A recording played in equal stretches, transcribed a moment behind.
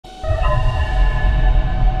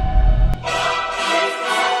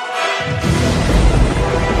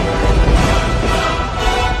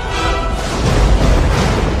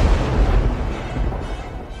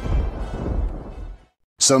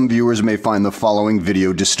Some viewers may find the following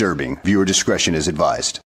video disturbing. Viewer discretion is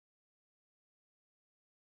advised.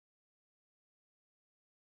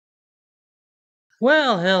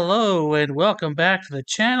 Well, hello and welcome back to the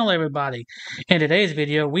channel, everybody. In today's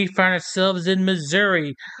video, we find ourselves in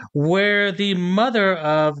Missouri, where the mother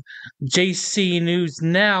of JC News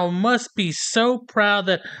Now must be so proud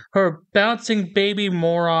that her bouncing baby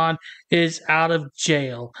moron is out of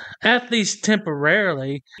jail, at least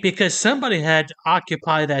temporarily, because somebody had to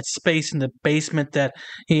occupy that space in the basement that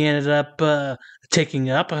he ended up taking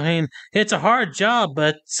up. I mean, it's a hard job,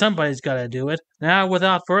 but somebody's got to do it. Now,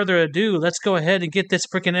 without further ado, let's go ahead and get this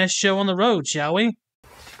freaking S show on the road, shall we?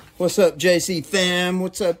 What's up, JC fam?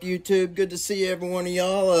 What's up, YouTube? Good to see every one of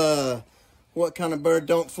y'all. What kind of bird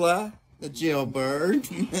don't fly? The jailbird.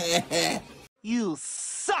 You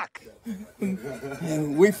suck!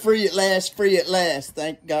 We free at last, free at last.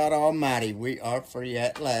 Thank God Almighty, we are free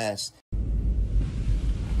at last.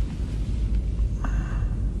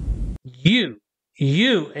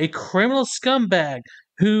 You, a criminal scumbag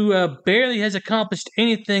who barely has accomplished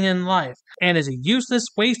anything in life and is a useless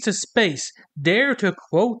waste of space, dare to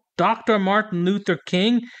quote Dr. Martin Luther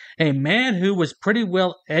King, a man who was pretty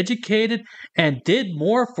well educated and did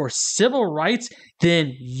more for civil rights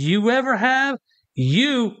than you ever have?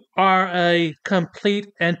 You are a complete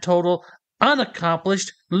and total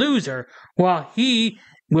unaccomplished loser, while he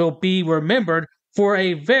will be remembered for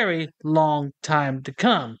a very long time to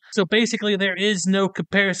come. So basically, there is no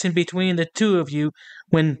comparison between the two of you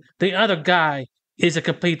when the other guy is a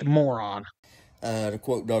complete moron. To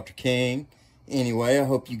quote Dr. King. Anyway, I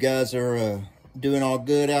hope you guys are doing all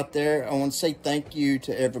good out there. I want to say thank you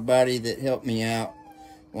to everybody that helped me out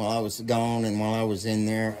while I was gone and while I was in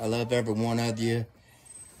there. I love every one of you.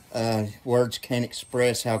 Words can't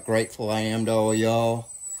express how grateful I am to all y'all.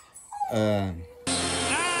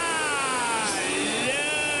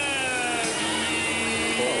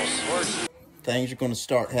 Things are going to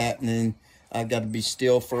start happening. I've got to be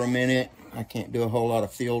still for a minute. I can't do a whole lot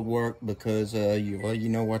of field work because, you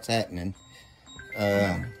know what's happening.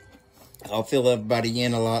 I'll fill everybody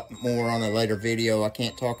in a lot more on a later video. I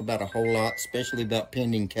can't talk about a whole lot, especially about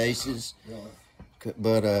pending cases.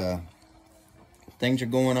 But things are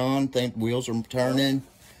going on. Wheels are turning.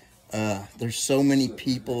 There's so many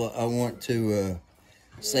people I want to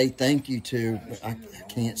say thank you to. I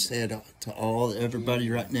can't say it to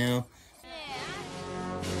everybody right now.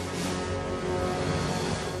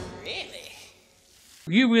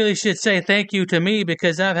 You really should say thank you to me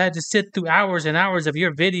because I've had to sit through hours and hours of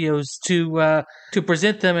your videos to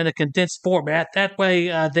present them in a condensed format. That way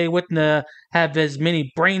they wouldn't have as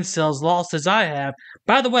many brain cells lost as I have.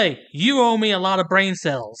 By the way, you owe me a lot of brain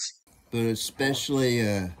cells. But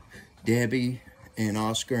especially Debbie and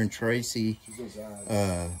Oscar and Tracy,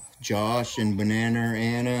 Josh and Banana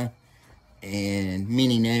Anna and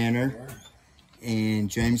Minnie Nanner, and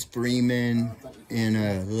James Freeman,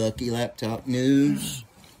 and Lucky Laptop News.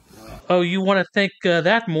 Oh, you want to thank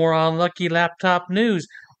that moron, Lucky Laptop News?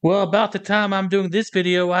 Well, about the time I'm doing this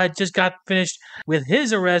video, I just got finished with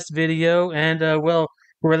his arrest video and,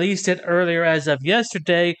 released it earlier as of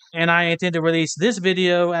yesterday, and I intend to release this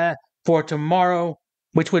video for tomorrow,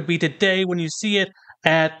 which would be today when you see it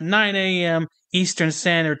at 9 a.m. Eastern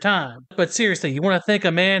Standard Time. But seriously, you want to thank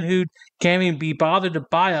a man who can't even be bothered to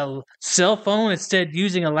buy a cell phone, instead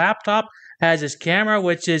using a laptop as his camera,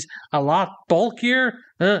 which is a lot bulkier?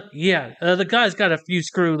 The guy's got a few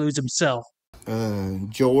screw loose himself.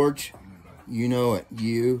 George, you know it,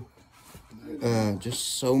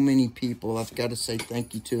 just so many people I've got to say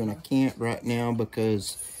thank you to, and I can't right now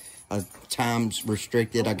because time's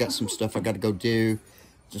restricted. I got some stuff I got to go do.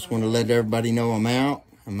 Just want to let everybody know I'm out.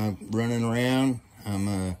 I'm running around.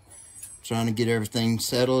 I'm trying to get everything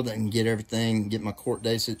settled and get my court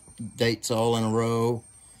dates all in a row.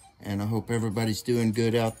 And I hope everybody's doing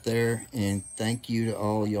good out there. And thank you to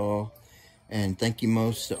all y'all. And thank you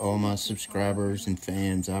most to all my subscribers and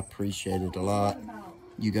fans. I appreciate it a lot.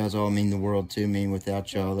 You guys all mean the world to me.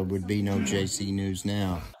 Without y'all, there would be no JC News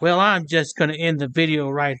Now. Well, I'm just going to end the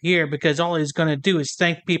video right here because all he's going to do is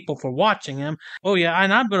thank people for watching him. Oh, yeah,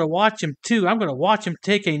 and I'm going to watch him, too. I'm going to watch him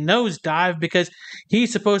take a nosedive because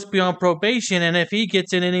he's supposed to be on probation, and if he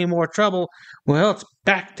gets in any more trouble, well, it's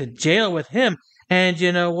back to jail with him. And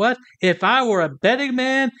you know what? If I were a betting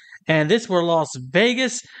man and this were Las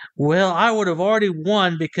Vegas, well, I would have already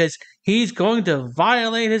won because he's going to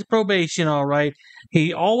violate his probation, all right.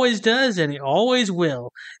 He always does, and he always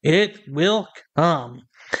will. It will come.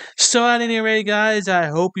 So at any rate, guys, I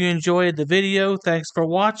hope you enjoyed the video. Thanks for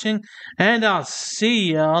watching, and I'll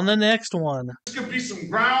see you on the next one. This could be some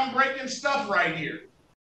groundbreaking stuff right here.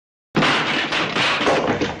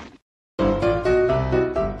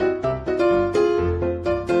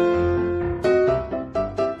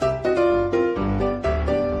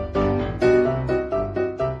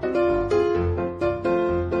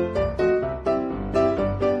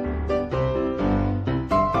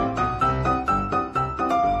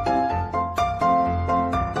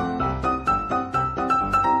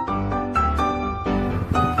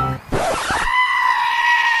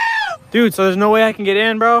 Dude, so there's no way I can get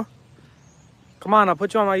in, bro? Come on, I'll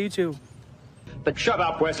put you on my YouTube. But shut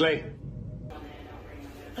up, Wesley.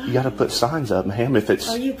 You gotta put signs up, ma'am, if it's...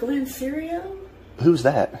 Are you Glenn Serio? Who's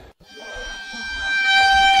that?